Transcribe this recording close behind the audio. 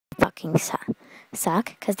fucking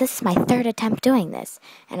suck, because this is my third attempt doing this,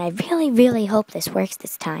 and I really, really hope this works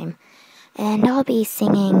this time. And I'll be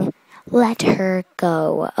singing Let Her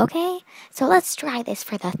Go, okay? So let's try this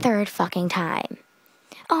for the third fucking time.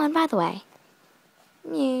 Oh, and by the way,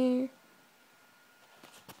 yeah.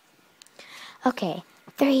 Okay,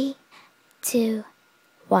 3, 2,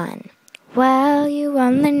 1. Well, you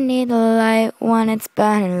only need a light when it's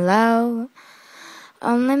burning low.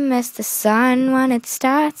 Only miss the sun when it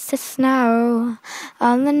starts to snow.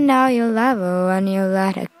 Only know you love her when you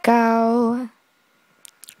let her go.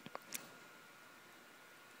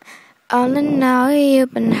 Only know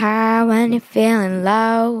you've been high when you're feeling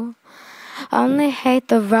low. Only hate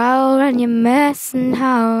the road when you're missing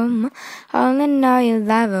home. Only know you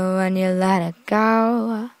love her when you let her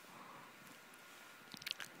go.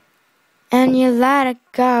 And you let it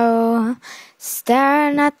go,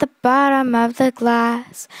 staring at the bottom of the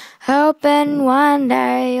glass, hoping one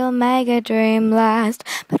day you'll make a dream last.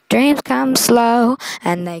 But dreams come slow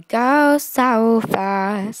and they go so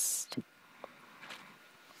fast.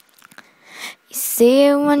 You see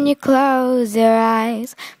it when you close your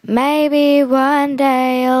eyes. Maybe one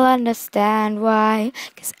day you'll understand why,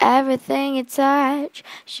 'cause everything you touch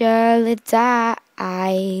surely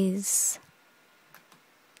dies.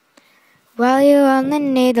 Well, you only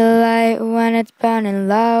need a light when it's burning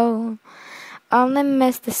low. Only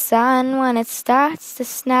miss the sun when it starts to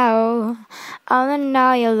snow. Only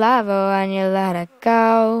know you love her when you let her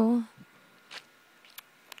go.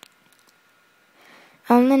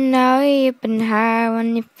 Only know you've been high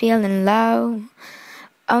when you're feeling low.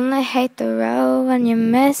 Only hate the road when you're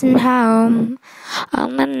missing home.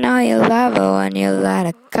 Only know you love her when you let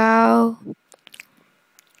her go.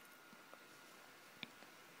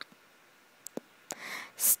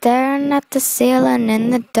 Staring at the ceiling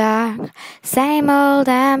in the dark, same old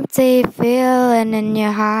empty feeling in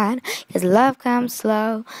your heart, 'cause love comes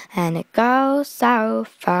slow and it goes so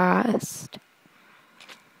fast.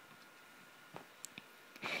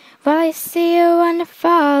 Well, you see you when you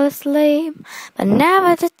fall asleep, but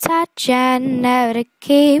never to touch and never to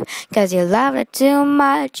keep, 'cause you love her too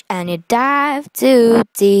much and you dive too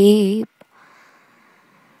deep.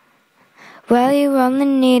 Well, you only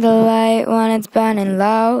need a light when it's burning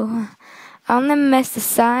low. Only miss the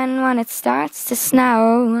sun when it starts to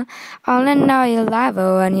snow. Only know you love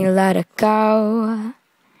her when you let her go.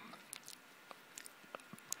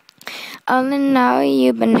 Only know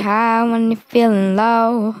you've been high when you're feeling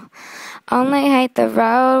low. Only hate the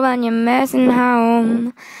road when you're missing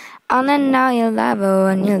home. Only know you love her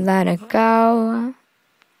when you let her go.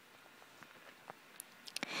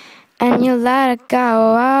 And you let her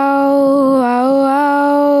go, oh, oh,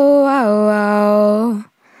 oh, oh, oh.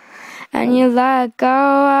 And you let her go,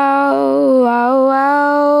 oh, oh,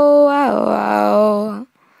 oh, oh, oh.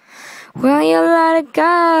 Will you let her go,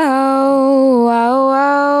 oh,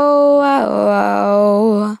 oh, oh,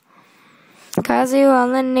 oh. 'Cause you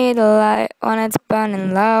only need a light when it's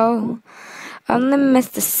burning low. Only miss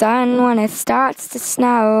the sun when it starts to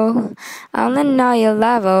snow. Only know you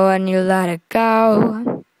love her when you let her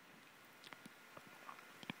go.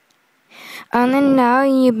 Only know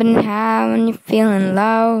you've been high when you're feeling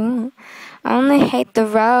low. Only hate the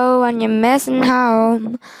road when you're missing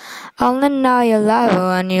home. Only know you love her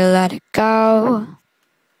when you let it go.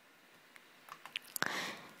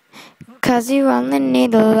 'Cause you only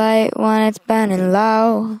need a light when it's burning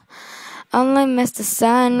low. Only miss the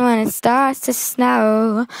sun when it starts to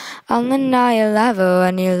snow. Only know you love her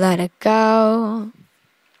when you let it go.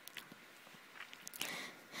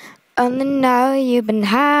 Only know you've been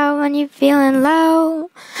high when you're feeling low.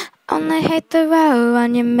 Only hate the road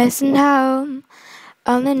when you're missing home.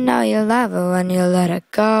 Only know you love her when you let her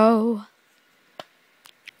go.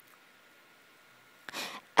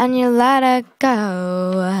 And you let her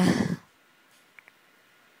go.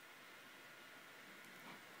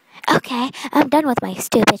 Okay, I'm done with my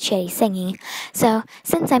stupid shitty singing. So,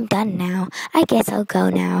 since I'm done now, I guess I'll go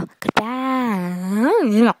now. Goodbye.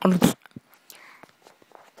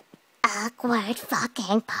 Awkward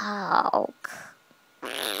fucking poke.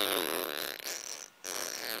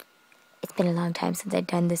 It's been a long time since I've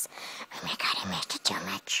done this. Oh my god, I missed it so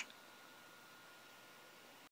much.